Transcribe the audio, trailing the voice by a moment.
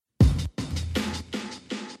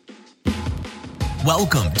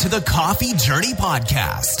Welcome to the Coffee Journey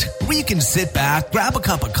Podcast, where you can sit back, grab a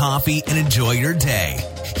cup of coffee, and enjoy your day.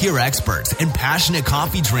 Here, experts and passionate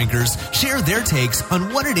coffee drinkers share their takes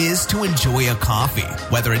on what it is to enjoy a coffee,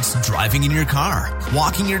 whether it's driving in your car,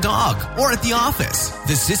 walking your dog, or at the office.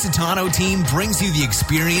 The TCJ02 team brings you the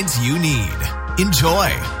experience you need.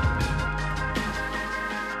 Enjoy.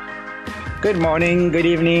 Good morning, good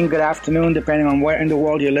evening, good afternoon, depending on where in the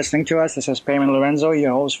world you're listening to us. This is Payman Lorenzo,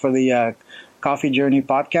 your host for the Coffee Journey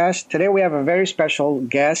podcast. Today we have a very special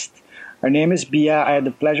guest. Her name is Bia. I had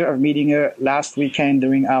the pleasure of meeting her last weekend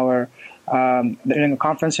during a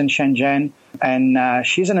conference in Shenzhen. And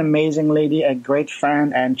she's an amazing lady, a great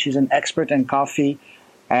friend, and she's an expert in coffee.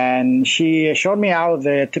 And she showed me how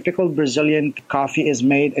the typical Brazilian coffee is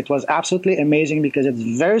made. It was absolutely amazing because it's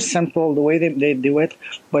very simple the way they do it,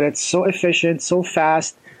 but it's so efficient, so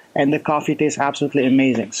fast, and the coffee tastes absolutely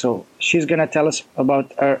amazing. So she's gonna tell us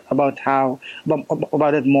about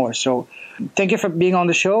it more. So thank you for being on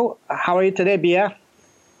the show. How are you today, Bia?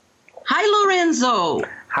 Hi, Lorenzo.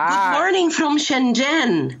 Hi. Good morning from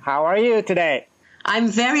Shenzhen. How are you today? I'm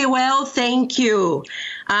very well, thank you.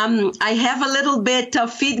 I have a little bit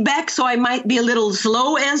of feedback, so I might be a little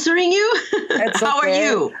slow answering you. How are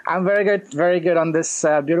you? I'm very good on this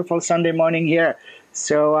beautiful Sunday morning here.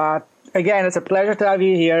 So again, it's a pleasure to have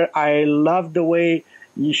you here. I love the way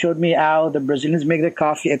you showed me how the Brazilians make the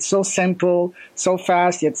coffee. It's so simple, so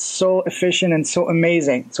fast, yet so efficient and so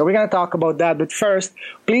amazing. So we're going to talk about that. But first,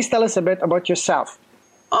 please tell us a bit about yourself.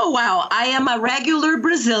 Oh, wow. I am a regular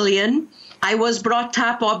Brazilian. I was brought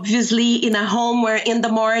up, obviously, in a home where in the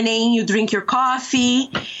morning you drink your coffee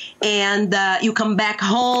and you come back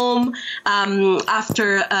home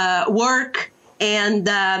after work. And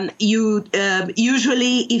you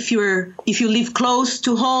usually, if you live close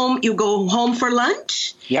to home, you go home for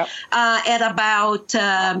lunch. Yep. At about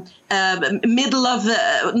middle of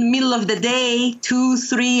the day,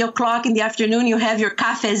 2-3 o'clock in the afternoon, you have your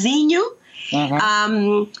cafezinho.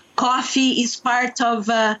 Mm-hmm. Coffee is part of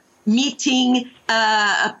meeting.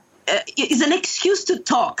 Is an excuse to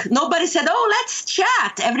talk. Nobody said, "Oh, let's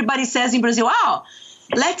chat." Everybody says in Brazil, "Oh,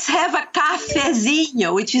 let's have a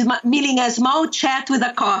cafezinho," which is meaning a small chat with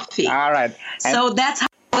a coffee. All right. So that's how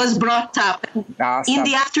I was brought up. Awesome. In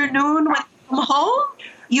the afternoon, when you come home,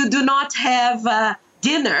 you do not have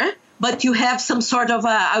dinner, but you have some sort of,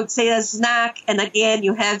 I would say, a snack. And again,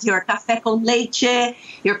 you have your café con leite,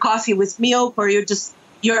 your coffee with milk, or your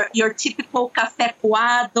typical café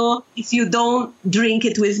coado if you don't drink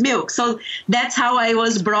it with milk. So that's how I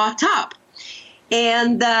was brought up.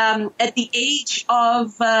 And at the age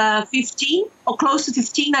of 15, or close to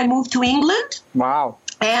 15, I moved to England. Wow.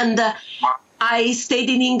 And I stayed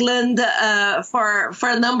in England for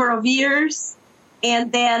a number of years.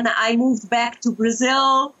 And then I moved back to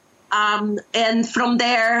Brazil. And from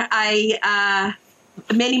there,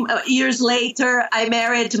 many years later, I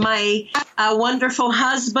married my wonderful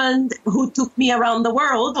husband who took me around the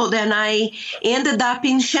world. Well, then I ended up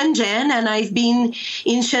in Shenzhen, and I've been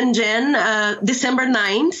in Shenzhen December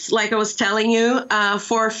 9th, like I was telling you,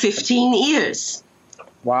 for 15 years.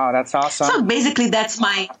 Wow, that's awesome. So basically, that's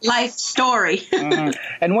my life story. Mm-hmm.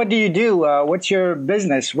 And what do you do? What's your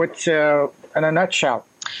business? What's in a nutshell?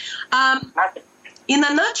 In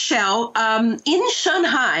a nutshell, in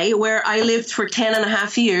Shanghai, where I lived for 10 and a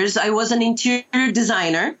half years, I was an interior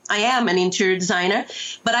designer. I am an interior designer,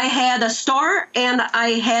 but I had a store and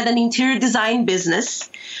I had an interior design business,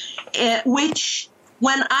 which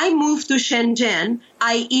when I moved to Shenzhen,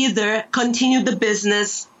 I either continued the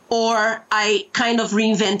business or I kind of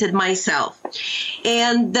reinvented myself.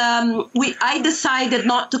 And I decided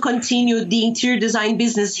not to continue the interior design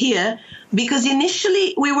business here because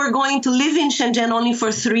initially we were going to live in Shenzhen only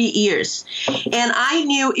for 3 years. And I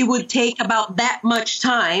knew it would take about that much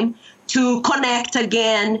time to connect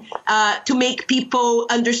again, to make people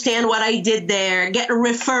understand what I did there, get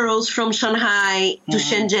referrals from Shanghai to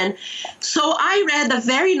Shenzhen. So I read a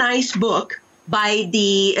very nice book by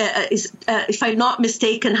the, if I'm not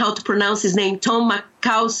mistaken how to pronounce his name, Tom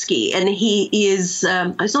Makowski. And he is,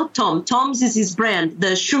 it's not Tom, Tom's is his brand,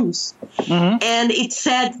 the shoes. Mm-hmm. And it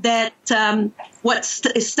said that what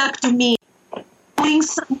stuck to me, doing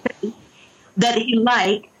something that he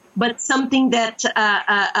liked, but something that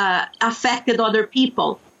affected other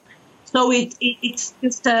people. So it's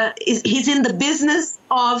just, he's in the business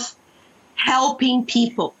of helping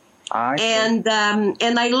people. And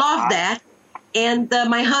I love that. And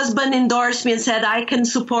my husband endorsed me and said, I can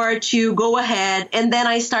support you, go ahead. And then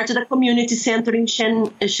I started a community center in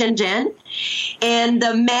Shenzhen and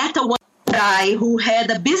met a one guy who had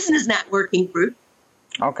a business networking group.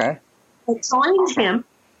 Okay. I joined him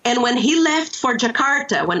And when he left for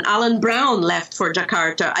Jakarta, when Alan Brown left for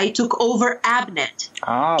Jakarta, I took over ABNet,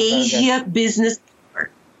 Asia Business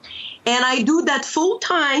Network. And I do that full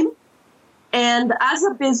time. And as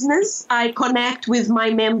a business, I connect with my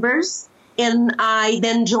members, and I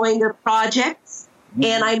then join their projects,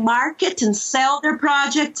 and I market and sell their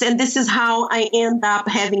projects. And this is how I end up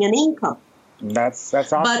having an income. That's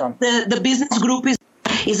awesome. But the business group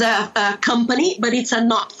is a company, but it's a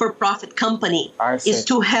not-for-profit company. I see. It's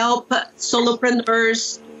to help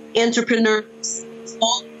solopreneurs, entrepreneurs,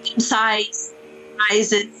 small sizes,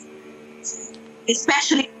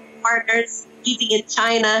 especially partners living in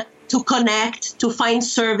China, to connect, to find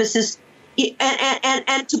services,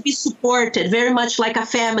 and to be supported, very much like a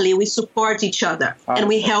family. We support each other, and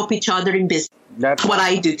we help each other in business. That's what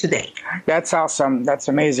I do today. That's awesome. That's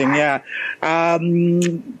amazing. Yeah.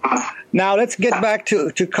 Now let's get back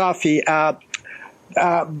to coffee.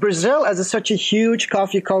 Brazil has such a huge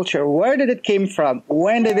coffee culture. Where did it came from?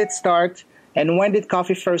 When did it start? And when did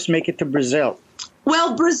coffee first make it to Brazil?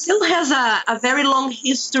 Well, Brazil has a very long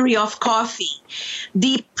history of coffee.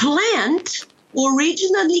 The plant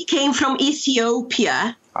originally came from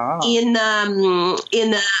Ethiopia in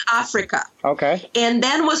Africa. Okay. And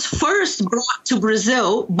then was first brought to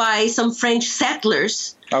Brazil by some French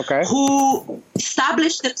settlers who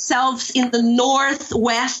established themselves in the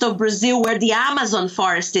northwest of Brazil, where the Amazon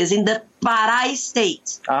forest is, in the Pará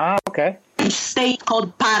state. Okay. State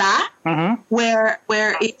called Pará, where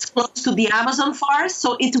it's close to the Amazon forest.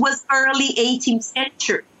 So it was early 18th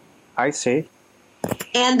century. I see.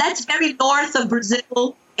 And that's very north of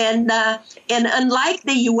Brazil. And unlike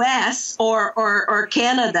the U.S. or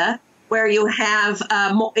Canada, where you have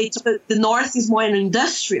the north is more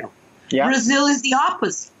industrial. Yeah. Brazil is the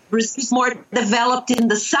opposite. Brazil is more developed in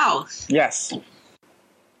the south. Yes. What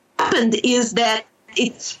happened is that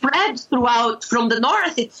it spread throughout, from the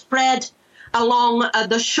north, it spread along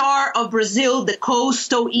the shore of Brazil, the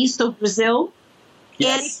coastal east of Brazil.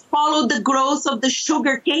 Yes. And it followed the growth of the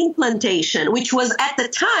sugarcane plantation, which was at the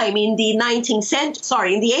time in the 18th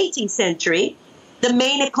century, the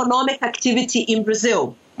main economic activity in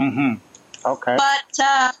Brazil. Okay. But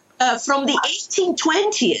from the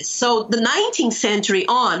 1820s, so the 19th century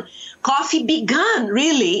on, coffee began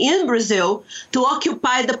really in Brazil to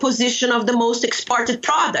occupy the position of the most exported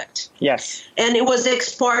product. Yes. And it was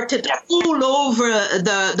exported all over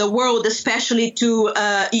the world, especially to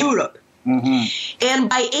Europe. And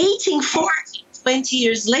by 1840, 20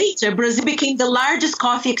 years later, Brazil became the largest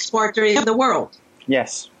coffee exporter in the world.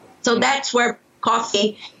 Yes. So that's where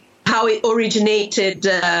coffee, how it originated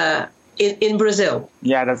in Brazil.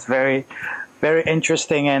 Yeah, that's very, very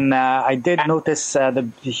interesting. And I did notice the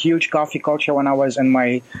huge coffee culture when I was in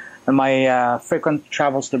my frequent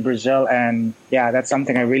travels to Brazil. And yeah, that's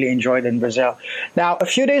something I really enjoyed in Brazil. Now, a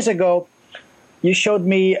few days ago, you showed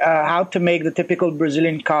me how to make the typical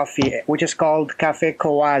Brazilian coffee, which is called Café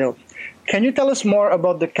Coado. Can you tell us more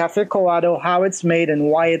about the Café Coado, how it's made and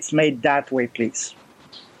why it's made that way, please?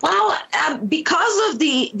 Well, because of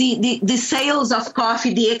the sales of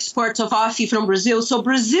coffee, the exports of coffee from Brazil. So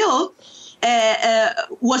Brazil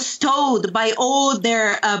was told by all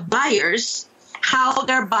their buyers how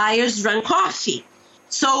their buyers run coffee.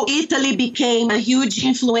 So Italy became a huge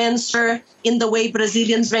influencer in the way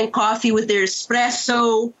Brazilians drank coffee with their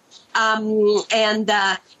espresso, and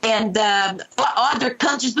other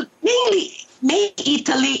countries, but mainly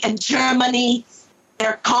Italy and Germany,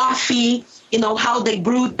 their coffee, how they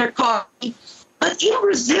brewed their coffee. But in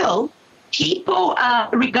Brazil, people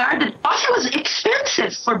regarded coffee was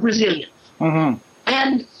expensive for Brazilians,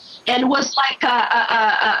 and was like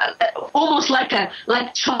almost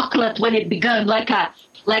like chocolate when it began, like a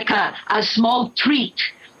small treat.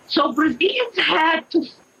 So Brazilians had to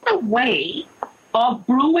find a way of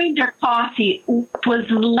brewing their coffee which was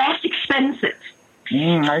less expensive.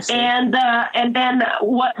 I see. And then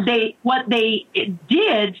what they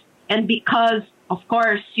did, and because of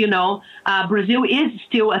course Brazil is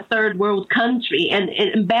still a third world country,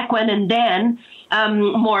 and back when and then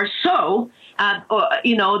more so.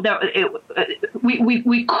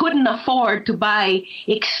 We couldn't afford to buy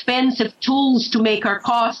expensive tools to make our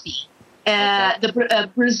coffee.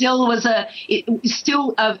 Brazil was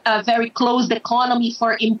still a very closed economy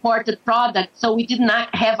for imported products, so we did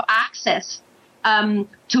not have access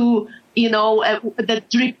to the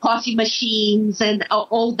drip coffee machines and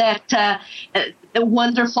all that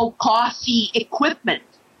wonderful coffee equipment.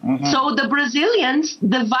 So the Brazilians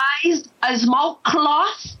devised a small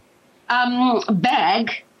cloth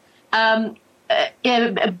bag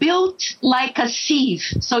built like a sieve.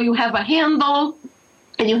 So you have a handle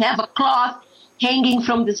and you have a cloth hanging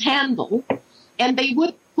from this handle, and they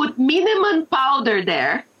would put minimum powder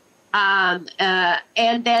there.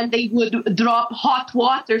 And then they would drop hot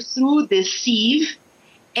water through this sieve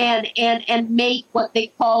and make what they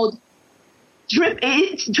called drip.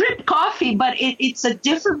 It's drip coffee, but it's a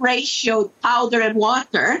different ratio, powder and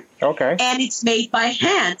water. Okay. And it's made by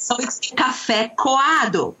hand. So it's café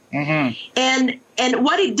coado. Mm-hmm. And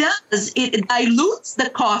what it does, it dilutes the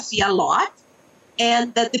coffee a lot.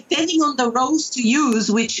 And depending on the roast to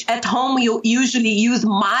use, which at home you usually use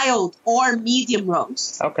mild or medium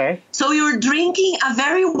roast. Okay. So you're drinking a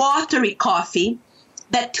very watery coffee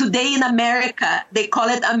that today in America, they call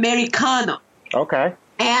it Americano. Okay.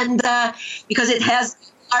 And because it has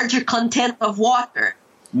larger content of water.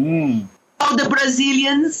 Mm. So the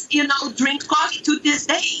Brazilians, drink coffee to this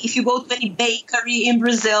day. If you go to any bakery in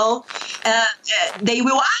Brazil, they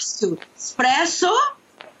will ask you, espresso,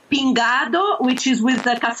 pingado, which is with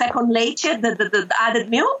the café con leche, the added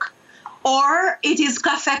milk, or it is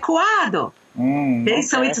café coado. Okay?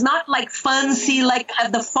 So it's not like fancy, like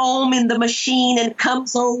have the foam in the machine and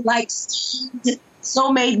comes all like steamed,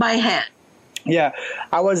 so made by hand. Yeah,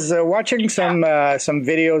 I was watching some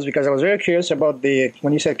videos because I was very curious about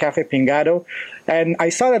when you said café pingado, and I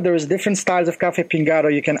saw that there was different styles of café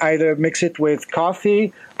pingado. You can either mix it with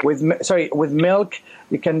coffee, with milk.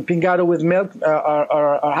 You can pingado with milk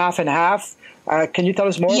or half and half. Can you tell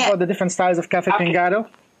us more about the different styles of café pingado?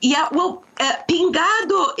 Yeah, well,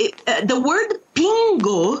 pingado, the word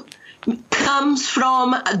pingo comes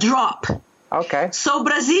from a drop. Okay. So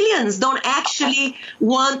Brazilians don't actually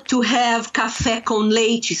want to have café con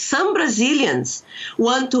leite. Some Brazilians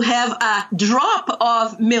want to have a drop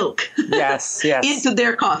of milk yes. into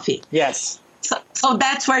their coffee. Yes. So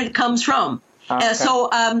that's where it comes from. Okay. So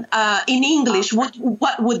in English, what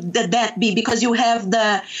would that be? Because you have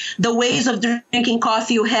the ways of drinking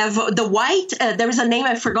coffee. You have the white. There is a name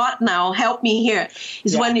I forgot now. Help me here.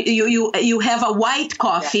 Is when you have a white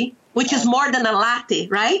coffee, which is more than a latte,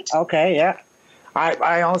 right? Okay. Yeah.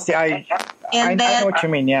 I honestly I know what you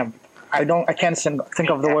mean. Yeah. I can't think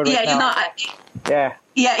of the word right now.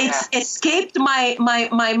 Yeah, it's escaped my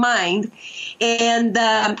mind, and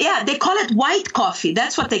they call it white coffee.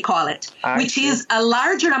 That's what they call it, which is a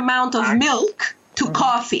larger amount of milk to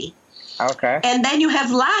coffee. Okay. And then you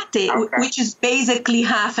have latte, which is basically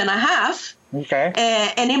half and a half. Okay.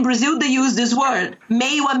 And in Brazil, they use this word,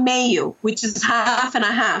 meio a meio, which is half and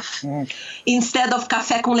a half, instead of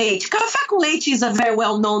café com leite. Café com leite is a very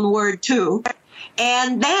well-known word, too.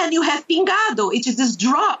 And then you have pingado, which is this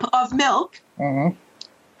drop of milk on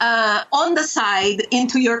the side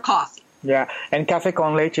into your coffee. Yeah, and café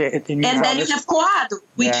con leche. And then you have coado,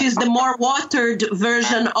 which is the more watered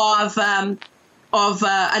version of an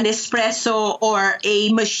espresso or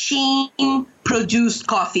a machine-produced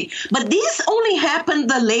coffee. But this only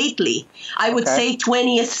happened lately. I would say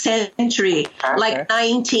 20th century, like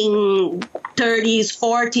 1930s,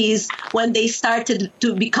 40s, when they started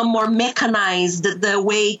to become more mechanized, the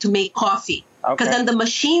way to make coffee. Because then the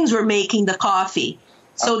machines were making the coffee.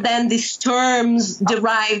 So then these terms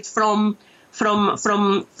derived from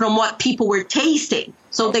what people were tasting.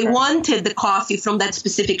 So they wanted the coffee from that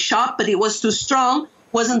specific shop, but it was too strong.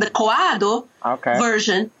 Wasn't the coado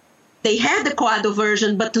version. They had the coado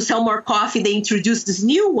version, but to sell more coffee, they introduced this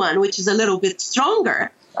new one, which is a little bit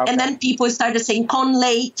stronger. And then people started saying con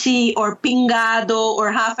leite or pingado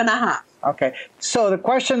or half and a half. Okay. So the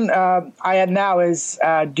question I had now is,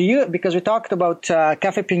 because we talked about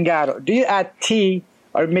café pingado, do you add tea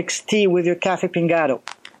or mix tea with your café pingado?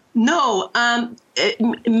 No,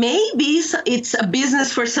 maybe it's a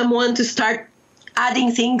business for someone to start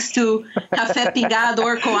adding things to café pingado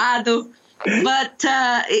or coado. But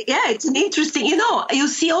it's an interesting, you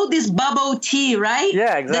see all this bubble tea, right?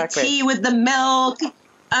 Yeah, exactly. The tea with the milk.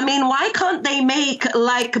 I mean, why can't they make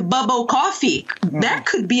like bubble coffee? That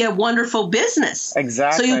could be a wonderful business.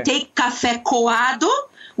 Exactly. So you take café coado,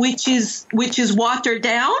 which is watered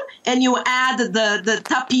down, and you add the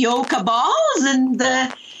tapioca balls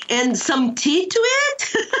and some tea to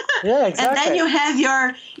it. Yeah, exactly. And then you have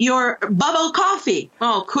your bubble coffee.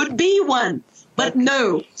 Oh, could be one. But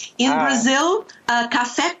no. In Brazil,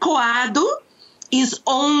 café coado is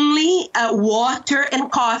only water and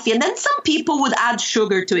coffee. And then some people would add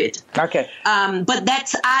sugar to it. Okay. But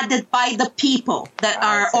that's added by the people that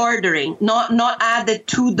are ordering, not added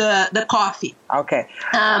to the coffee. Okay.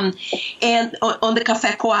 And on the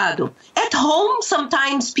café coado. At home,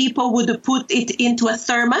 sometimes people would put it into a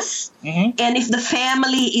thermos. And if the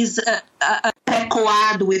family is a café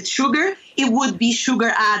coado with sugar, it would be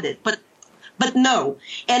sugar added. But no.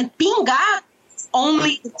 And pingado is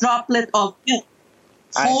only a droplet of milk.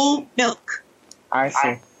 Whole milk. I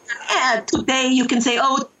see. yeah, today you can say,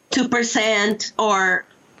 2% or,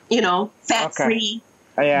 fat-free.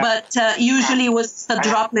 Yeah. But usually it was a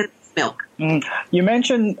droplet of milk. You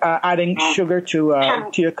mentioned adding sugar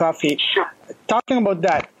to your coffee. Talking about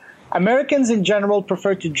that, Americans in general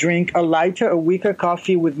prefer to drink a lighter or weaker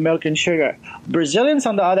coffee with milk and sugar. Brazilians,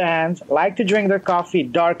 on the other hand, like to drink their coffee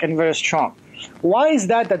dark and very strong. Why is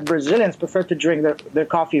that Brazilians prefer to drink their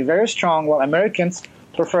coffee very strong while Americans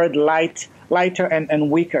prefer it lighter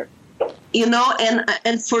and weaker?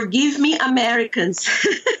 And forgive me, Americans,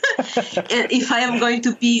 if I am going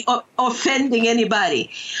to be offending anybody.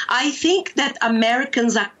 I think that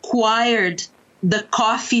Americans acquired the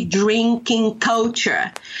coffee drinking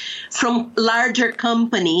culture from larger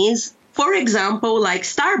companies, for example, like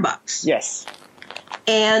Starbucks. Yes.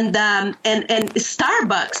 And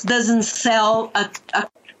Starbucks doesn't sell a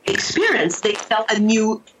experience; they sell a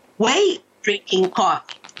new way of drinking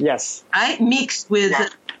coffee. Yes. Right, mixed with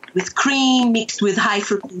cream, mixed with high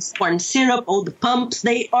fructose corn syrup, all the pumps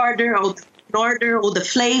they order, all the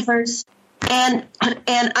flavors, and I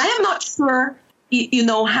am not sure,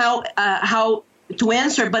 how to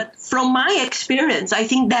answer, but from my experience, I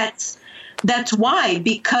think that's why,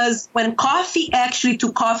 because when coffee actually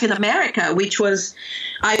took off in America, which was,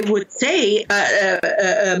 I would say,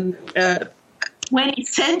 20th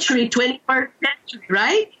century, 21st century,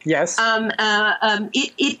 right? Yes.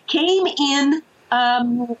 It came in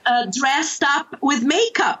dressed up with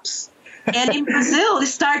makeups. And in Brazil, it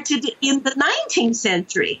started in the 19th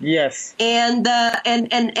century. Yes. And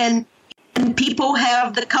people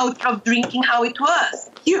have the culture of drinking how it was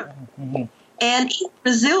here. Mm-hmm. And in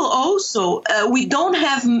Brazil also, we don't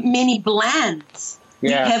have many blends.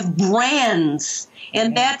 Yeah. We have brands.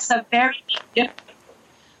 And that's a very big difference.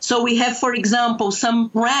 So we have, for example, some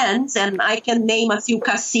brands, and I can name a few,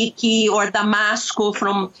 Cacique or Damasco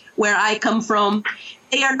from where I come from.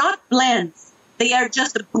 They are not blends. They are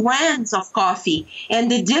just brands of coffee. And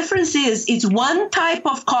the difference is it's one type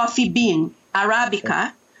of coffee bean,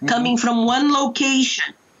 Arabica, coming from one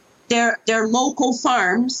location. They're local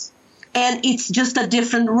farms, and it's just a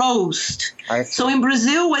different roast. So in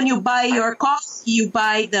Brazil, when you buy your coffee, you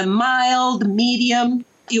buy the mild, medium,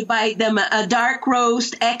 you buy them a dark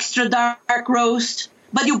roast, extra dark roast,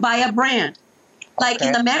 but you buy a brand. Like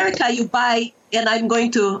in America, you buy, and I'm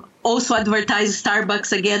going to also advertise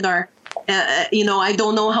Starbucks again, or, I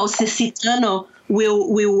don't know how Siciliano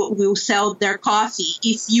will sell their coffee,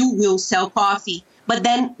 if you will sell coffee. But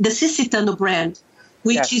then the Siciliano brand,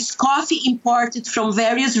 which is coffee imported from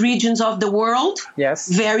various regions of the world,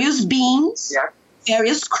 various beans,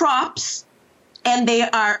 various crops, and they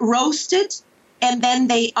are roasted, and then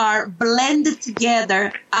they are blended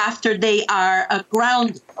together after they are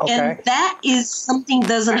ground. Okay. And that is something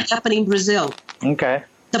doesn't happen in Brazil. Okay.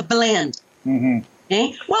 The blend. Mm-hmm.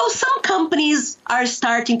 Okay. Well, some companies are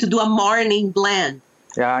starting to do a morning blend.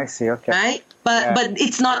 Yeah, I see. Okay. Right? But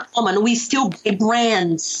it's not common. We still buy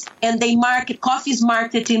brands, and coffee is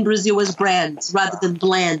marketed in Brazil as brands rather than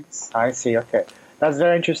blends. I see. Okay. That's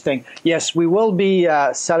very interesting. Yes, we will be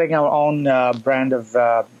selling our own brand of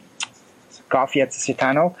coffee at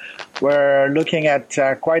Citano. We're looking at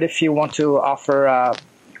quite a few want to offer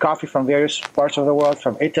coffee from various parts of the world,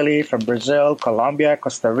 from Italy, from Brazil, Colombia,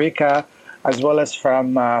 Costa Rica, as well as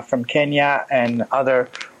from Kenya and other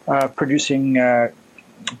producing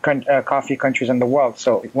coffee countries in the world.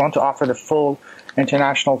 So we want to offer the full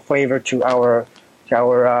international flavor to our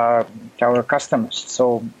customers.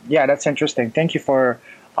 So yeah, that's interesting. Thank you for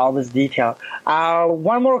all this detail.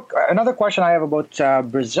 Another question I have about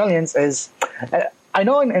Brazilians is, I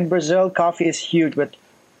know in Brazil coffee is huge, but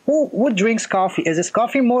who drinks coffee? Is this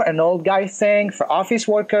coffee more an old guy thing for office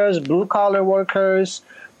workers, blue collar workers,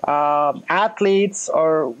 athletes,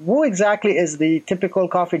 or who exactly is the typical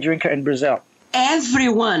coffee drinker in Brazil?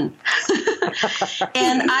 Everyone.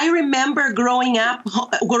 And I remember growing up,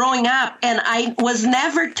 and I was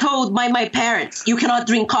never told by my parents, you cannot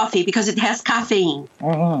drink coffee because it has caffeine.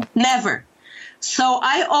 Mm-hmm. Never. So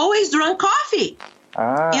I always drank coffee.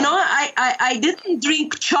 I didn't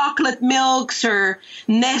drink chocolate milks or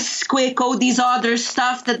Nesquik, all these other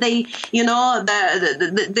stuff that they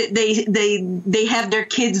have their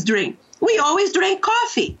kids drink. We always drank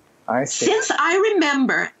coffee. I see. Since I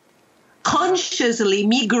remember, consciously,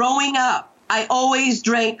 me growing up, I always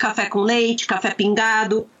drank café com leite, café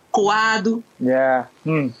pingado, coado. Yeah.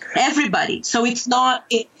 Everybody. So it's not,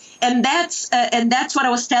 and that's what I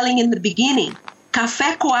was telling in the beginning.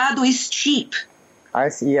 Café coado is cheap. I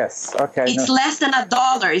see. Yes. Okay. It's less than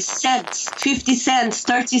 $1. It's cents, 50 cents,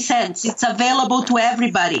 30 cents. It's available to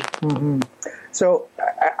everybody. Mm-hmm. So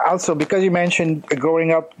also, because you mentioned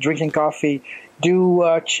growing up drinking coffee,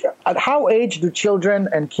 At how age do children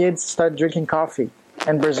and kids start drinking coffee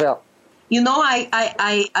in Brazil? You know,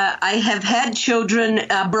 I have had children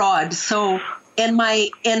abroad, so and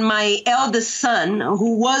my eldest son,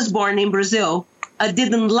 who was born in Brazil,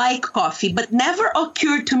 didn't like coffee, but never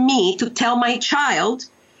occurred to me to tell my child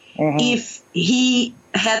if he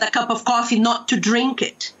had a cup of coffee not to drink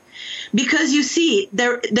it. Because you see,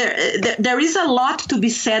 there is a lot to be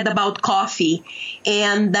said about coffee,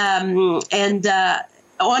 and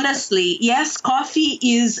honestly, yes, coffee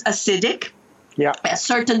is acidic. Yeah,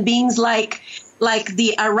 certain beans like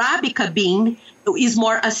the Arabica bean is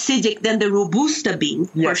more acidic than the Robusta bean,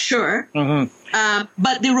 for sure.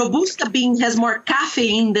 But the Robusta bean has more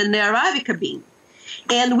caffeine than the Arabica bean,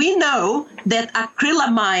 and we know that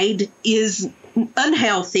acrylamide is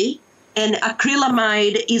unhealthy. And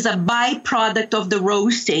acrylamide is a byproduct of the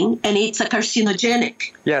roasting, and it's a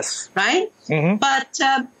carcinogenic. Yes. Right? But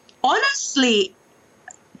honestly,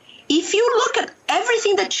 if you look at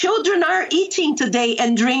everything that children are eating today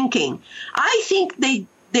and drinking, I think they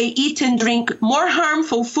eat and drink more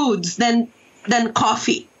harmful foods than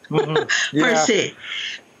coffee, per se.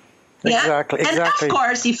 Yeah? Exactly. And of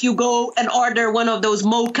course, if you go and order one of those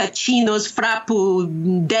mochachinos,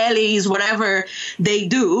 frappu, delis, whatever they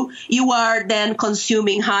do, you are then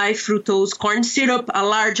consuming high fructose corn syrup, a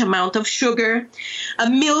large amount of sugar.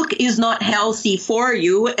 Milk is not healthy for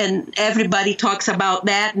you, and everybody talks about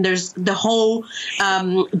that. And there's the whole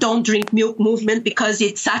don't drink milk movement because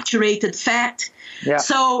it's saturated fat. Yeah.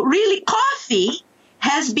 So really, coffee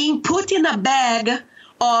has been put in a bag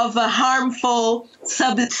of harmful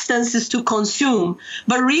substances to consume.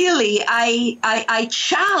 But really, I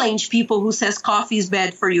challenge people who says coffee is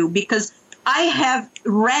bad for you, because I have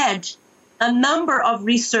read a number of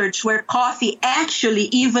research where coffee actually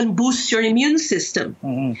even boosts your immune system.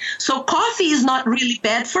 So coffee is not really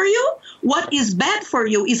bad for you. What is bad for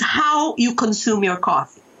you is how you consume your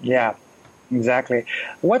coffee. Yeah, exactly.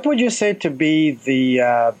 What would you say to be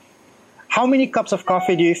the... how many cups of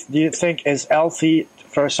coffee do you think is healthy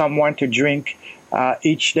for someone to drink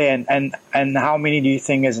each day, and how many do you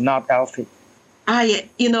think is not healthy? I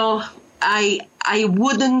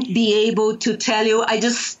wouldn't be able to tell you. I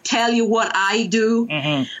just tell you what I do.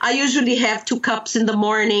 I usually have 2 cups in the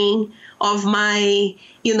morning of my,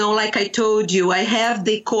 like I told you, I have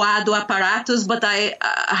the coado apparatus, but I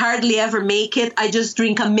hardly ever make it. I just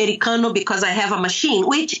drink Americano because I have a machine,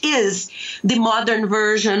 which is the modern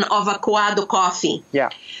version of a coado coffee. Yeah.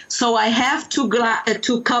 So I have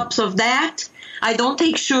 2 cups of that. I don't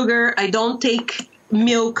take sugar. I don't take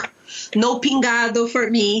milk. No pingado for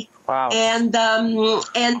me. Wow. And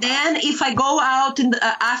then if I go out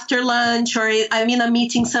after lunch, or I'm in a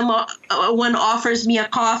meeting, someone offers me a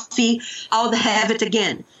coffee, I'll have it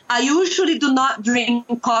again. I usually do not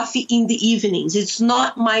drink coffee in the evenings. It's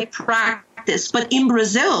not my practice. But in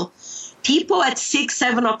Brazil, people at 6,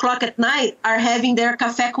 7 o'clock at night are having their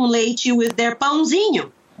café com leite with their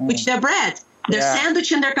pãozinho, which their bread, their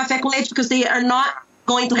sandwich and their café com leite, because they are not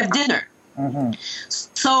going to have dinner.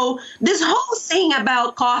 So this whole thing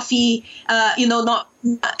about coffee,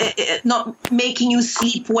 not making you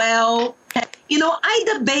sleep well, I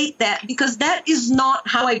debate that, because that is not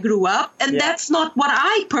how I grew up, and that's not what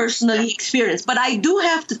I personally experienced. But I do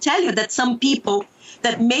have to tell you that some people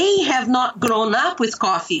that may have not grown up with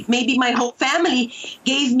coffee, maybe my whole family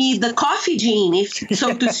gave me the coffee gene,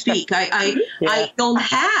 so to speak. I don't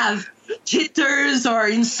have jitters or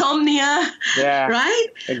insomnia, right?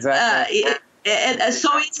 Exactly. And so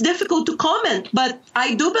it's difficult to comment, but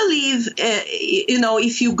I do believe,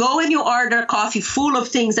 if you go and you order coffee full of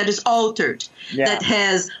things that is altered, that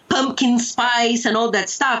has pumpkin spice and all that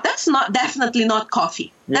stuff, that's definitely not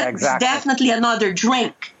coffee. That's definitely another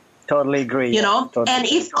drink. Totally agree. And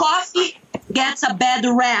if coffee gets a bad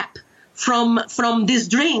rap from these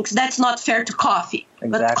drinks, that's not fair to coffee.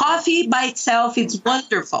 But coffee by itself is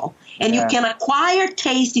wonderful, and you can acquire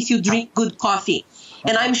taste if you drink good coffee.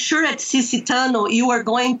 And I'm sure at Cicitano you are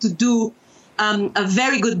going to do a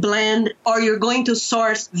very good blend, or you're going to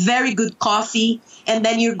source very good coffee, and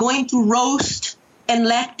then you're going to roast and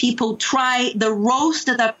let people try the roast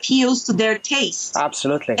that appeals to their taste.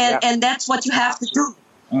 Absolutely. And that's what you have to do.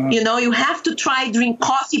 You have to drink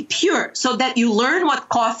coffee pure, so that you learn what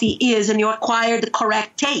coffee is and you acquire the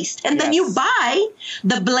correct taste. And then you buy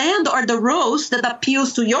the blend or the roast that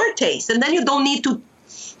appeals to your taste. And then you don't need to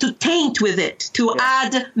taint with it, to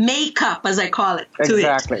add makeup, as I call it, to it.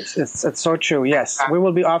 Exactly. It's so true, yes. We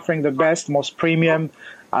will be offering the best, most premium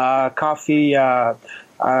coffee to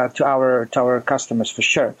our customers, for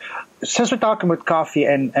sure. Since we're talking about coffee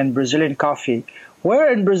and Brazilian coffee,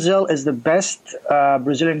 Where in Brazil is the best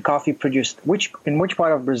Brazilian coffee produced? In which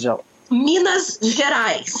part of Brazil? Minas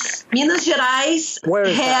Gerais. Minas Gerais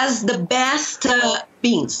has the best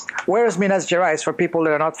beans. Where is Minas Gerais for people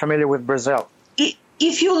that are not familiar with Brazil?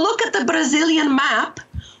 If you look at the Brazilian map,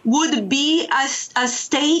 would be a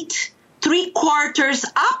state 3/4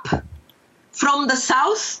 up from the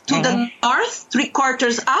south to the north,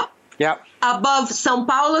 3/4 up. Yeah. Above São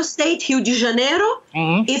Paulo state, Rio de Janeiro.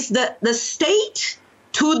 It's the state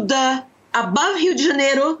to the above Rio de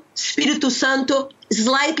Janeiro, Espírito Santo,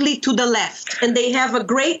 slightly to the left. And they have a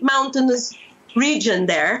great mountainous region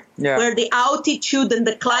there where the altitude and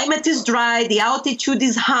the climate is dry, the altitude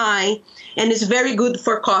is high, and it's very good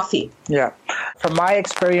for coffee. Yeah. From my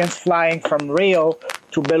experience flying from Rio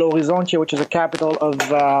to Belo Horizonte, which is the capital of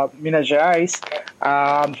Minas Gerais,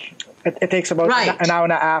 it takes about an hour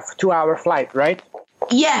and a half, 2-hour flight, right?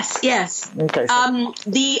 Yes. Okay. So.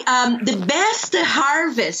 The best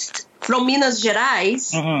harvest from Minas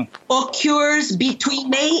Gerais occurs between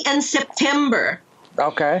May and September.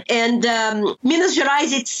 Okay. And Minas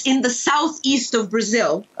Gerais, it's in the southeast of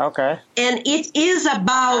Brazil. Okay. And it is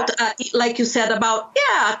about, like you said, about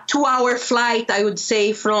 2-hour flight, I would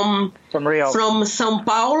say, from Rio, from São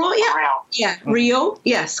Paulo. Yeah, Rio.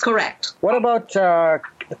 Yes, correct. What about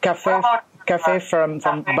cafe from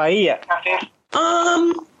Bahia?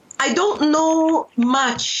 I don't know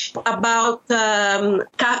much about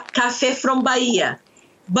café from Bahia,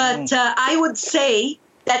 but I would say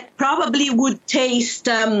that probably would taste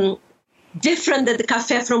different than the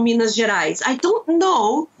café from Minas Gerais. I don't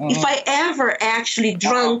know if I ever actually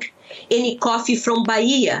drank any coffee from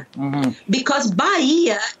Bahia, because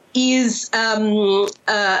Bahia is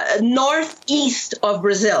northeast of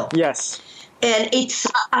Brazil. Yes. And it's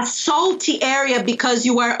a salty area because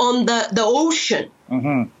you are on the ocean,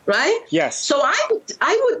 right? Yes. So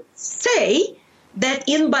I would say that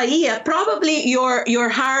in Bahia, probably your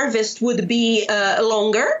harvest would be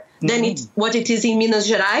longer than what it is in Minas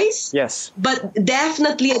Gerais. Yes. But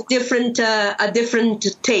definitely a different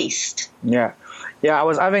taste. Yeah. Yeah, I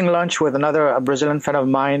was having lunch with another Brazilian friend of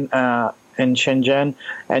mine in Shenzhen,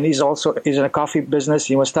 and he's in a coffee business.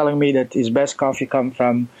 He was telling me that his best coffee comes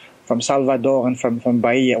from Salvador and from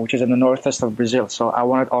Bahia, which is in the northeast of Brazil. So I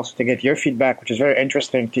wanted also to get your feedback, which is very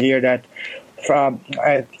interesting to hear that from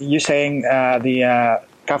you saying the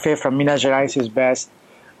cafe from Minas Gerais is best.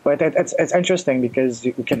 But it's interesting because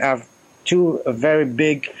you can have two very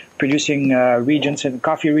big producing regions and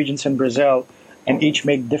coffee regions in Brazil, and each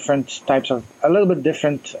make a little bit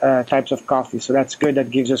different types of coffee. So that's good. That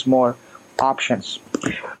gives us more options.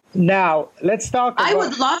 Now, let's talk about... I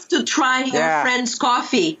would love to try your friend's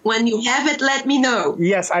coffee. When you have it, let me know.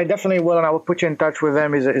 Yes, I definitely will, and I will put you in touch with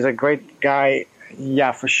him. He's a great guy.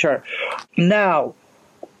 Yeah, for sure. Now,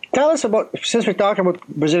 tell us about, since we're talking about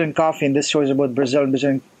Brazilian coffee, and this show is about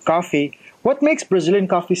Brazilian coffee, what makes Brazilian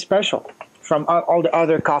coffee special from all the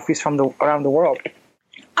other coffees from around the world?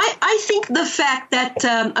 I think the fact that,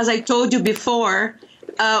 as I told you before,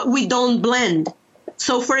 we don't blend.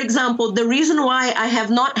 So, for example, the reason why I have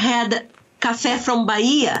not had café from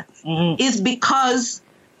Bahia is because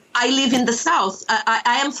I live in the south.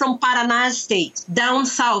 I am from Paraná state, down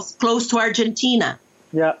south, close to Argentina.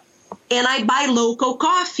 Yeah. And I buy local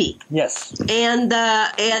coffee. Yes. And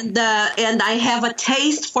I have a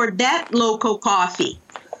taste for that local coffee.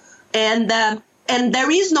 And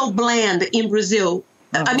there is no blend in Brazil.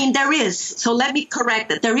 I mean, there is. So let me correct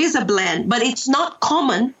that. There is a blend, but it's not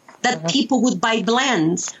common that people would buy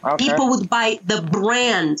blends. Okay. People would buy the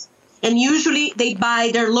brand. And usually they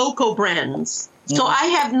buy their local brands. So I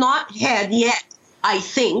have not had yet, I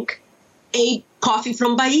think, a coffee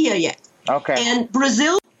from Bahia yet. Okay. And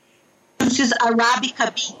Brazil produces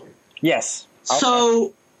Arabica bean. Yes. Okay.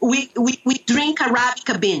 So we drink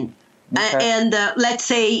Arabica bean. Okay. And let's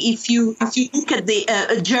say if you look at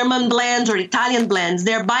the German blends or Italian blends,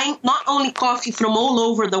 they're buying not only coffee from all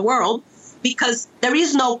over the world, because there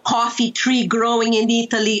is no coffee tree growing in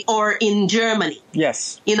Italy or in Germany.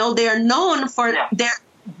 Yes. You know, they are known for their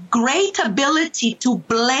great ability to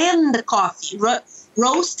blend the coffee,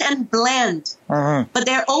 roast and blend. But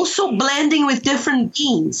they're also blending with different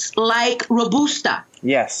beans, like Robusta.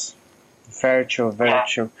 Yes. Very true, very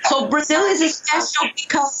true. So Brazil is special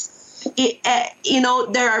because,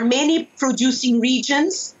 there are many producing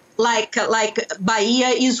regions, like Bahia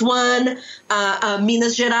is one,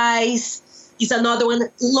 Minas Gerais is another one.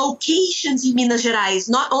 Locations in Minas Gerais,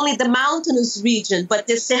 not only the mountainous region, but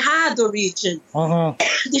the Cerrado region,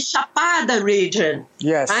 the Chapada region.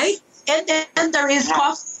 Yes. Right? And there is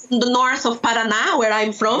coffee in the north of Paraná, where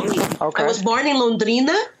I'm from. Okay. I was born in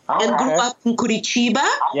Londrina and grew up in Curitiba.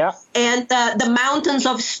 Yeah. And the mountains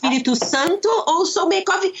of Espírito Santo also make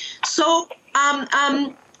coffee. So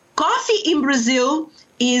coffee in Brazil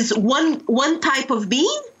is one type of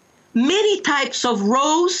bean, many types of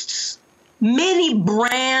roasts, many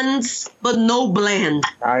brands, but no blend.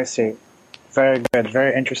 I see. Very good.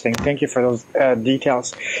 Very interesting. Thank you for those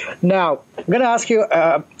details. Now, I'm going to ask you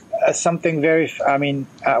something very,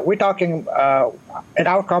 we're talking, in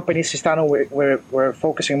our company, Sistano, we're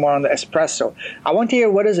focusing more on the espresso. I want to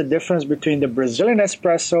hear what is the difference between the Brazilian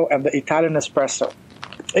espresso and the Italian espresso,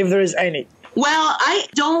 if there is any. Well, I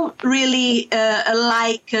don't really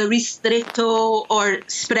like ristretto or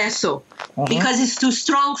espresso because it's too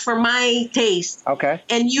strong for my taste. Okay.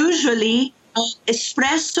 And usually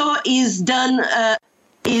espresso is done,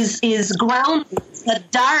 is ground with a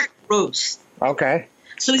dark roast. Okay.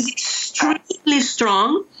 So it's extremely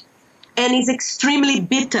strong and it's extremely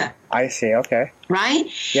bitter. I see. Okay. Right?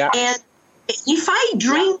 Yeah. And if I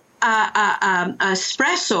drink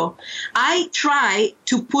espresso, I try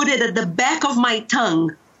to put it at the back of my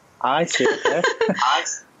tongue. I see. Okay.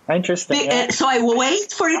 Interesting. Yeah. So I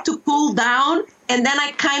wait for it to cool down, and then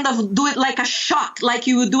I kind of do it like a shot, like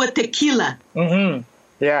you would do a tequila. Mm-hmm.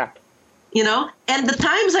 Yeah. You know? And the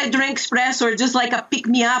times I drink espresso are just like a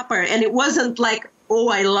pick-me-upper, and it wasn't like, oh,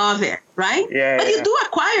 I love it, right? Yeah. But you do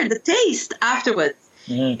acquire the taste afterwards.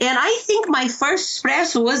 Mm-hmm. And I think my first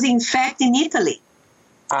espresso was, in fact, in Italy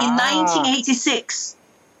in 1986.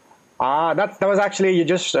 That was actually, you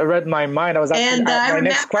just read my mind. That was actually my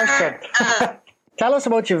next question. Tell us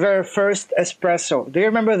about your very first espresso. Do you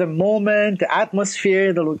remember the moment, the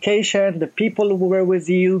atmosphere, the location, the people who were with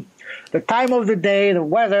you, the time of the day, the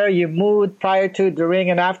weather, your mood prior to, during,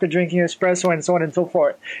 and after drinking espresso, and so on and so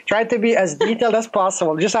forth? Try to be as detailed as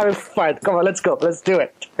possible. Just having fun. Come on, let's go. Let's do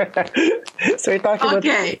it. So you're talking about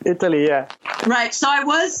Italy, yeah. Right. So I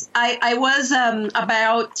was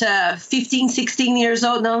about 15, 16 years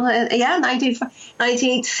old. No,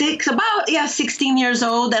 1986, 16 years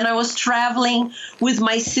old. And I was traveling with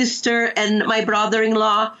my sister and my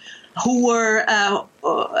brother-in-law who were,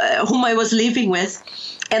 whom I was living with.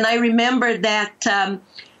 And I remember that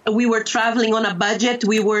we were traveling on a budget.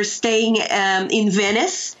 We were staying in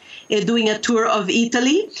Venice, doing a tour of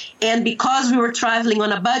Italy. And because we were traveling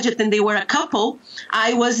on a budget and they were a couple,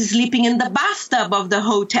 I was sleeping in the bathtub of the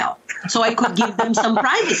hotel. So I could give them some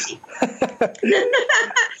privacy.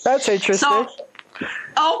 That's interesting. So,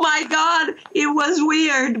 oh my God, it was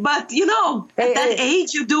weird. But, you know, at that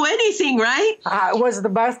age, you do anything, right? Was the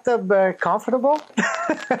bathtub comfortable?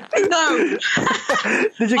 No.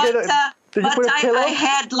 Did you get a... Did you put a pillow? I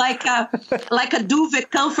had like a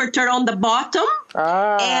duvet comforter on the bottom,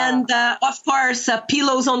 and of course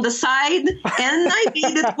pillows on the side, and I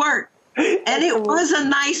made it work. And it was a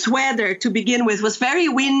nice weather to begin with. It was very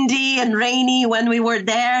windy and rainy when we were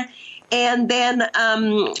there, and then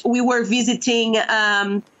we were visiting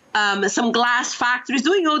some glass factories,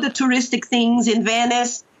 doing all the touristic things in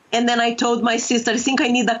Venice. And then I told my sister, I think I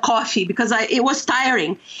need a coffee because it was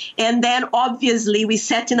tiring. And then obviously we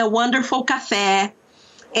sat in a wonderful cafe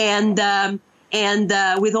and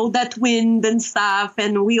with all that wind and stuff.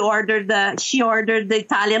 And she ordered the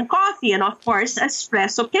Italian coffee. And of course,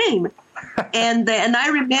 espresso came. And I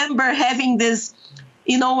remember having this,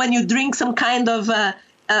 you know, when you drink some kind of a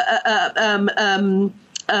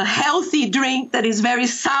healthy drink that is very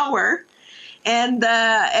sour. And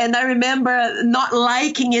I remember not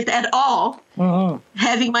liking it at all,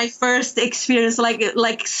 having my first experience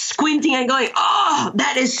like squinting and going, oh,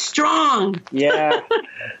 that is strong. Yeah,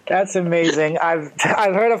 that's amazing. I've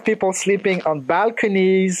heard of people sleeping on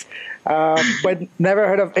balconies, but never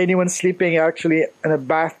heard of anyone sleeping actually in a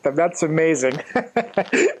bathtub. That's amazing.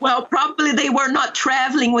 Well, probably they were not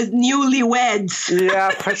traveling with newlyweds.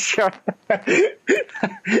 Yeah, for sure.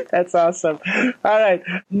 That's awesome. All right.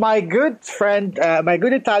 My good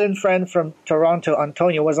Italian friend from Toronto,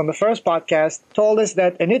 Antonio, was on the first podcast, told us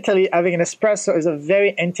that in Italy, having an espresso is a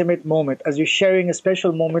very intimate moment, as you're sharing a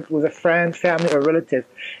special moment with a friend, family, or relative.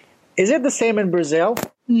 Is it the same in Brazil?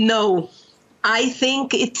 No. I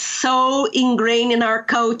think it's so ingrained in our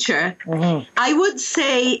culture. Mm-hmm. I would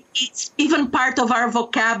say it's even part of our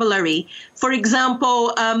vocabulary. For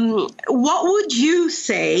example, what would you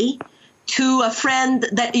say to a friend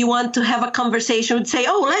that you want to have a conversation? Would say,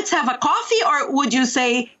 oh, let's have a coffee? Or would you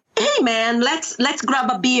say, hey, man, let's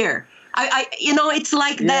grab a beer? It's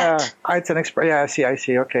like that. Yeah, it's an I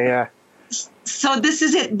see. Okay, yeah. So this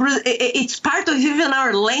is it. It's part of even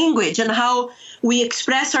our language and how we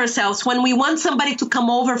express ourselves. When we want somebody to come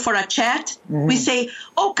over for a chat, we say,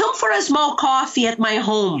 "Oh, come for a small coffee at my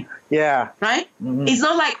home." Yeah. Right? It's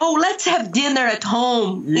not like, "Oh, let's have dinner at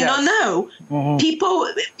home." Yes. You don't know.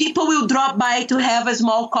 People will drop by to have a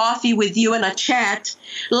small coffee with you and a chat,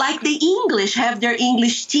 like the English have their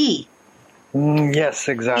English tea. Yes,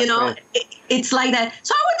 exactly. It's like that.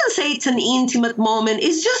 So I wouldn't say it's an intimate moment.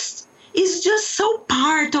 It's just so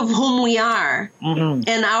part of whom we are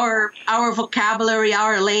and our vocabulary,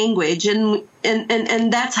 our language, and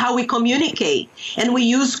that's how we communicate. And we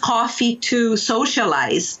use coffee to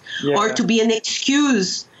socialize or to be an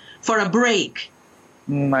excuse for a break.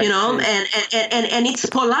 And it's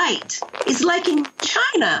polite. It's like in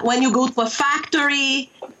China, when you go to a factory,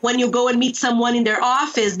 when you go and meet someone in their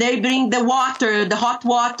office, they bring the water, the hot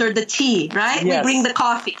water, the tea, right? Yes. We bring the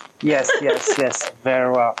coffee. Yes,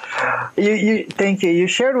 very well. Thank you. You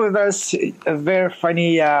shared with us a very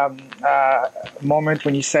funny moment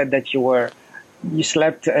when you said that you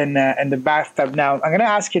slept in the bathtub. Now, I'm going to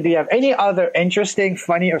ask you, do you have any other interesting,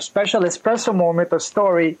 funny, or special espresso moment or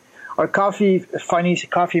story or funny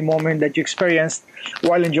coffee moment that you experienced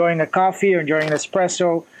while enjoying a coffee or enjoying an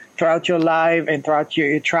espresso throughout your life and throughout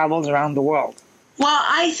your travels around the world? Well,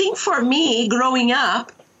 I think for me, growing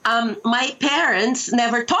up, my parents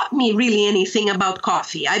never taught me really anything about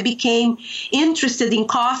coffee. I became interested in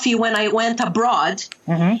coffee when I went abroad.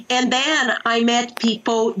 And then I met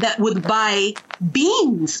people that would buy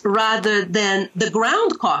beans rather than the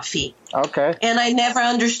ground coffee. Okay. And I never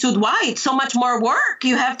understood why. It's so much more work.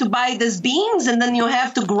 You have to buy these beans and then you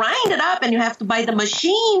have to grind it up and you have to buy the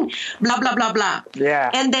machine, blah, blah, blah, blah. Yeah.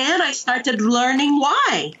 And then I started learning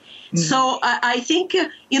why. So I think,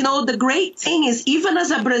 the great thing is, even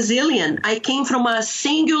as a Brazilian, I came from a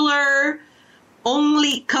singular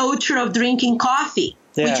only culture of drinking coffee,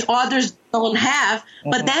 which others don't have.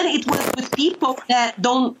 But then it was with people that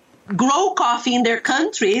don't grow coffee in their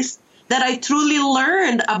countries that I truly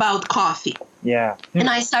learned about coffee. Yeah. And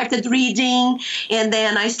I started reading, and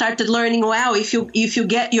then I started learning, wow, if you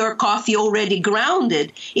get your coffee already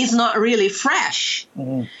grounded, it's not really fresh.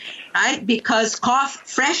 Right? Because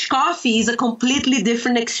fresh coffee is a completely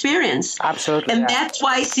different experience. Absolutely. And that's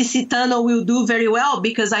why Sicitano will do very well,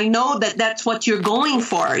 because I know that that's what you're going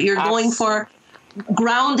for. You're going for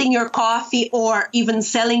grounding your coffee or even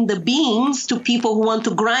selling the beans to people who want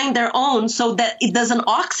to grind their own so that it doesn't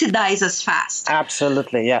oxidize as fast.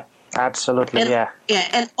 Absolutely, yeah. Absolutely, Yeah,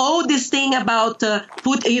 and all this thing about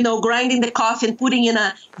grinding the coffee and putting in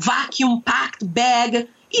a vacuum-packed bag.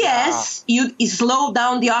 Yes, you slow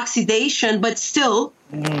down the oxidation, but still,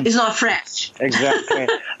 it's not fresh. Exactly.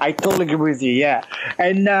 I totally agree with you, yeah.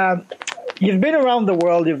 And you've been around the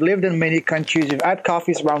world. You've lived in many countries. You've had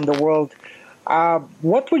coffees around the world.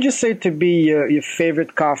 What would you say to be your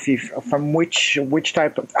favorite coffee from which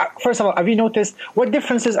type of... first of all, what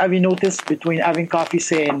differences have you noticed between having coffee,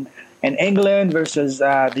 say, in England versus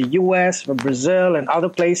the U.S. or Brazil and other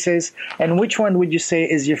places? And which one would you say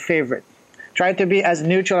is your favorite? Try to be as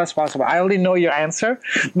neutral as possible. I already know your answer,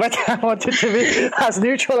 but I want it to be as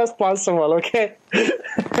neutral as possible, okay?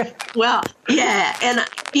 Well, yeah, and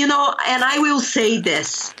I will say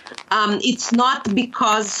this. It's not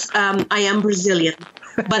because I am Brazilian,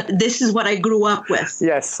 but this is what I grew up with.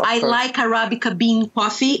 Yes, I like Arabica bean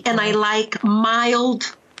coffee, and I like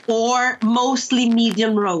mild or mostly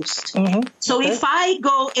medium roast. So if I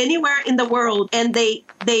go anywhere in the world and they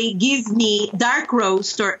give me dark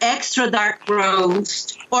roast or extra dark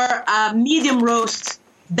roast or medium roast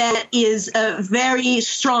that is very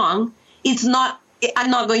strong, I'm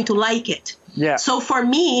not going to like it. Yeah. So for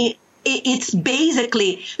me, it's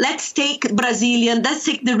basically, let's take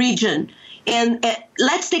the region. And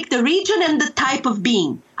let's take the region and the type of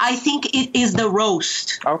bean. I think it is the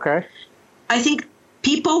roast. Okay. I think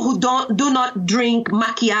people who do not drink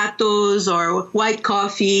macchiatos or white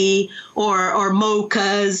coffee or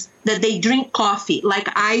mochas, that they drink coffee like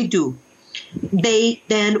I do, they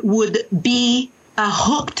then would be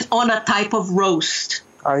hooked on a type of roast.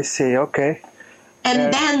 I see, okay.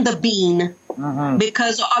 And then the bean,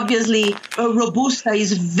 because obviously Robusta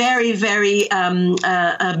is very, very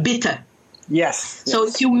bitter. Yes. So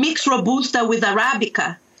if you mix Robusta with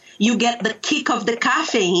Arabica, you get the kick of the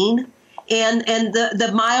caffeine and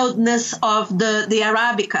the mildness of the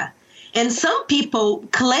Arabica. And some people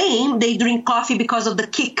claim they drink coffee because of the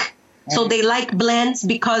kick. So they like blends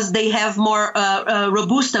because they have more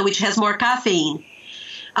Robusta, which has more caffeine.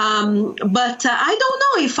 But I don't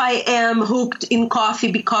know if I am hooked in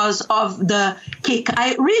coffee because of the kick.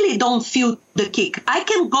 I really don't feel the kick. I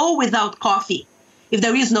can go without coffee if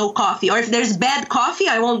there is no coffee. Or if there's bad coffee,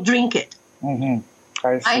 I won't drink it.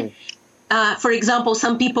 I see. For example,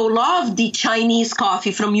 some people love the Chinese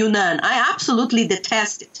coffee from Yunnan. I absolutely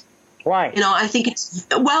detest it. Why? I think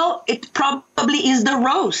it probably is the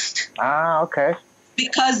roast. Okay.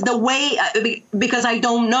 Because because I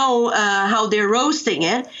don't know how they're roasting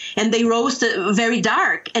it, and they roast it very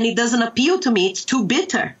dark, and it doesn't appeal to me. It's too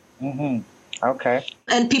bitter. Okay.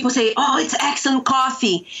 And people say, oh, it's excellent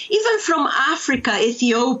coffee. Even from Africa,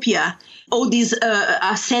 Ethiopia, all these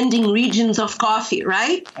ascending regions of coffee,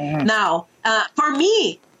 right? Now, for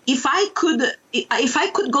me, if I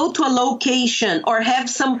could go to a location or have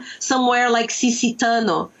somewhere like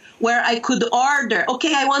Sisitano where I could order,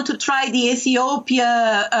 okay, I want to try the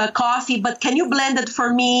Ethiopia coffee, but can you blend it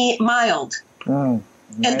for me mild and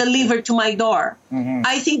deliver to my door?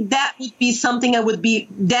 I think that would be something I would be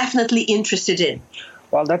definitely interested in.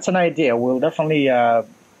 Well, that's an idea. We'll definitely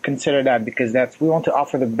consider that, because we want to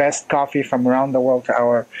offer the best coffee from around the world to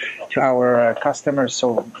our customers.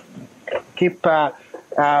 So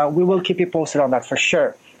we will keep you posted on that for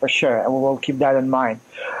sure. And we will keep that in mind.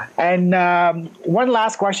 And one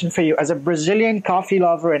last question for you. As a Brazilian coffee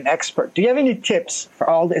lover and expert, do you have any tips for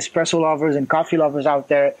all the espresso lovers and coffee lovers out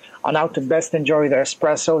there on how to best enjoy their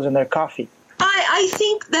espressos and their coffee? I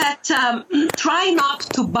think that try not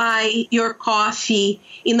to buy your coffee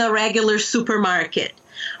in a regular supermarket.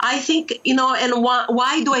 I think, and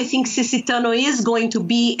why do I think Sisitano is going to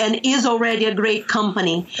be and is already a great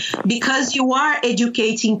company? Because you are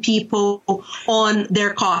educating people on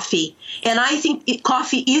their coffee. And I think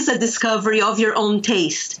coffee is a discovery of your own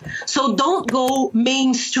taste. So don't go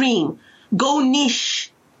mainstream. Go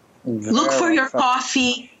niche. Look for your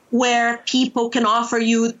coffee where people can offer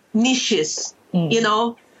you niches,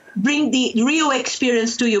 Bring the real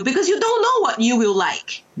experience to you, because you don't know what you will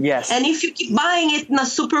like. Yes. And if you keep buying it in a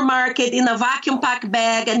supermarket in a vacuum pack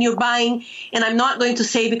bag, and you're buying, and I'm not going to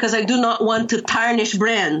say because I do not want to tarnish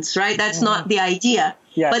brands, right? That's not the idea.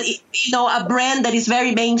 Yes. But a brand that is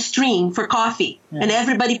very mainstream for coffee, and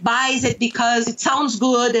everybody buys it because it sounds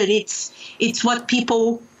good and it's what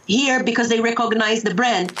people hear because they recognize the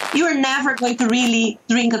brand. You're never going to really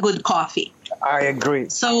drink a good coffee. I agree.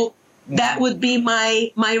 So that would be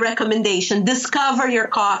my recommendation. Discover your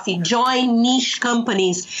coffee. Join niche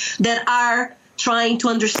companies that are trying to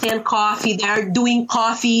understand coffee. They are doing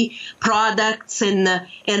coffee products and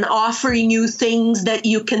offering you things that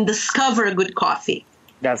you can discover a good coffee.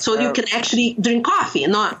 You can actually drink coffee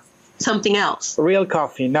and not something else. Real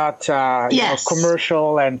coffee, not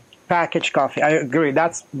commercial and packaged coffee. I agree.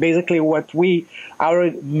 That's basically what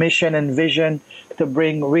our mission and vision, to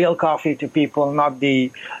bring real coffee to people, not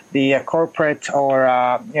the corporate or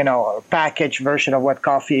packaged version of what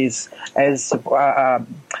coffee is that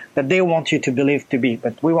they want you to believe to be.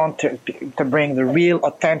 But we want to bring the real,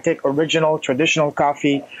 authentic, original, traditional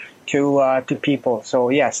coffee to people. So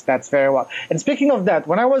yes, that's very well. And speaking of that,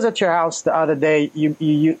 when I was at your house the other day,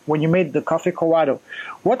 when you made the coffee coado,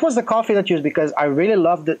 what was the coffee that you used? Because I really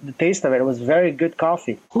loved the taste of it. It was very good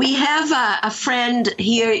coffee. We have a friend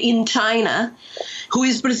here in China who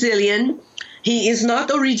is Brazilian. He is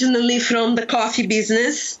not originally from the coffee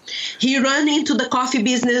business. He ran into the coffee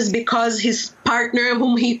business because his partner,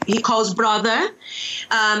 whom he calls brother,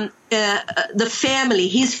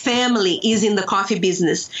 his family is in the coffee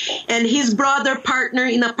business. And his brother partner,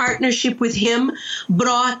 in a partnership with him,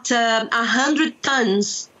 brought 100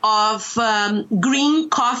 tons of green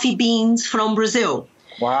coffee beans from Brazil.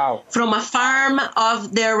 Wow. From a farm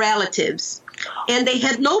of their relatives. And they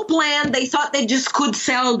had no plan. They thought they just could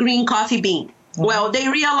sell green coffee bean. Well, they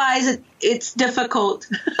realized it's difficult.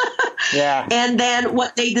 Yeah. And then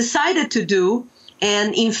what they decided to do,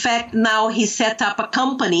 and in fact, now he set up a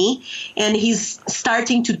company and he's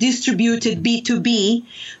starting to distribute it B2B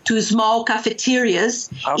to small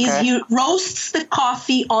cafeterias, is he roasts the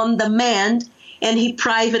coffee on demand and he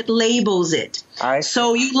private labels it.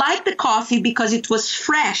 So you like the coffee because it was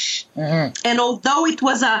fresh. And although it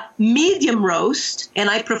was a medium roast, and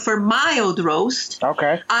I prefer mild roast,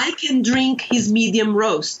 I can drink his medium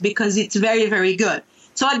roast because it's very, very good.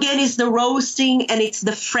 So again, it's the roasting and it's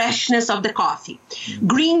the freshness of the coffee.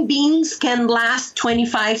 Green beans can last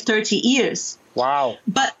 25, 30 years. Wow.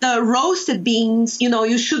 But the roasted beans,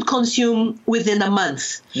 you should consume within a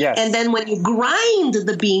month. Yes. And then when you grind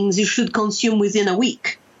the beans, you should consume within a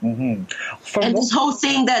week. And this whole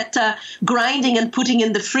thing that grinding and putting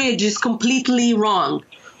in the fridge is completely wrong.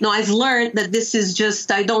 No, I've learned that this is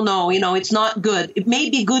just, I don't know, it's not good. It may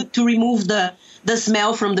be good to remove the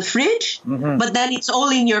smell from the fridge, but then it's all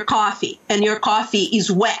in your coffee, and your coffee is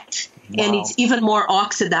wet, and it's even more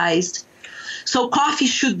oxidized. So coffee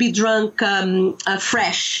should be drunk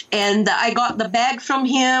fresh. And I got the bag from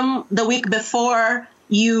him the week before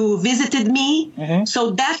you visited me.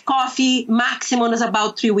 So that coffee maximum is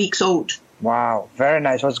about 3 weeks old. Wow, very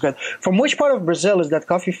nice. That's good. From which part of Brazil is that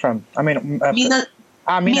coffee from? I mean,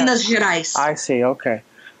 Minas Gerais. I see. Okay.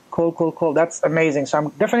 Cool. That's amazing. So I'm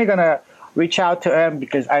definitely gonna reach out to him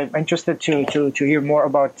because I'm interested to hear more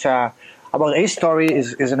about his story.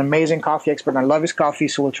 Is an amazing coffee expert. I love his coffee,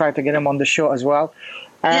 so we'll try to get him on the show as well.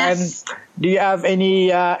 And do you have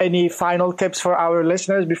any final tips for our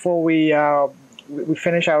listeners before we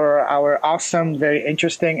finish our awesome, very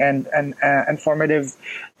interesting and informative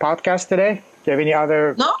podcast today? Do you have any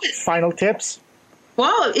other final tips?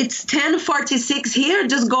 Well, it's 10:46 here.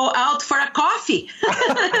 Just go out for a coffee.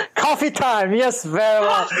 Coffee time. Yes, very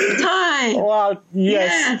well. Coffee time. Well,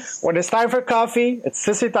 yes. When it's time for coffee, it's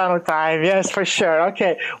Susitano time. Yes, for sure.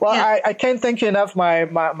 Okay. Well, I can't thank you enough,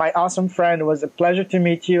 my awesome friend. It was a pleasure to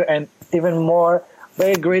meet you, and even more,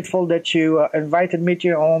 very grateful that you invited me to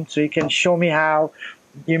your home so you can show me how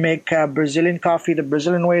you make Brazilian coffee the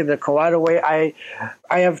Brazilian way, the Coado way.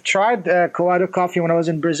 I have tried Coado coffee when I was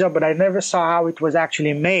in Brazil, but I never saw how it was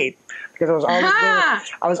actually made because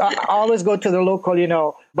I was always go to the local,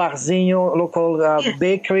 barzinho, local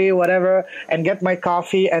bakery, whatever, and get my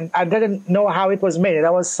coffee, and I didn't know how it was made.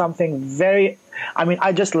 That was something very.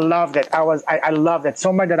 I just loved it. I loved it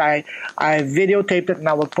so much that I videotaped it, and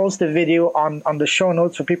I will post the video on the show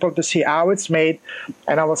notes for people to see how it's made,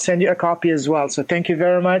 and I will send you a copy as well. So thank you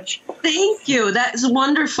very much. Thank you. That's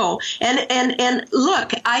wonderful. And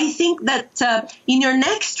look, I think that in your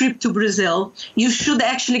next trip to Brazil, you should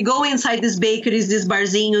actually go inside these bakeries, these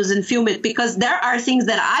barzinhos, and film it, because there are things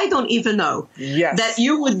that I don't even know that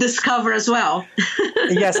you would discover as well.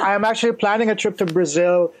 Yes, I am actually planning a trip to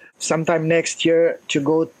Brazil sometime next year to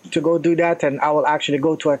go do that, and I will actually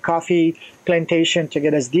go to a coffee plantation to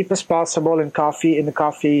get as deep as possible in the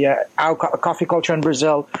coffee culture in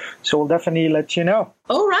Brazil. So we'll definitely let you know.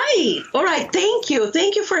 All right. Thank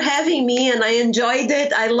you for having me, and I enjoyed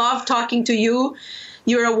it. I love talking to you.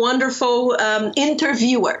 You're a wonderful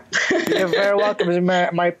interviewer. You're very welcome.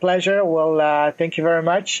 It's my pleasure. Well, thank you very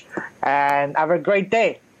much, and have a great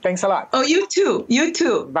day. Thanks a lot. Oh, you too.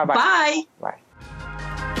 Bye-bye. Bye. Bye.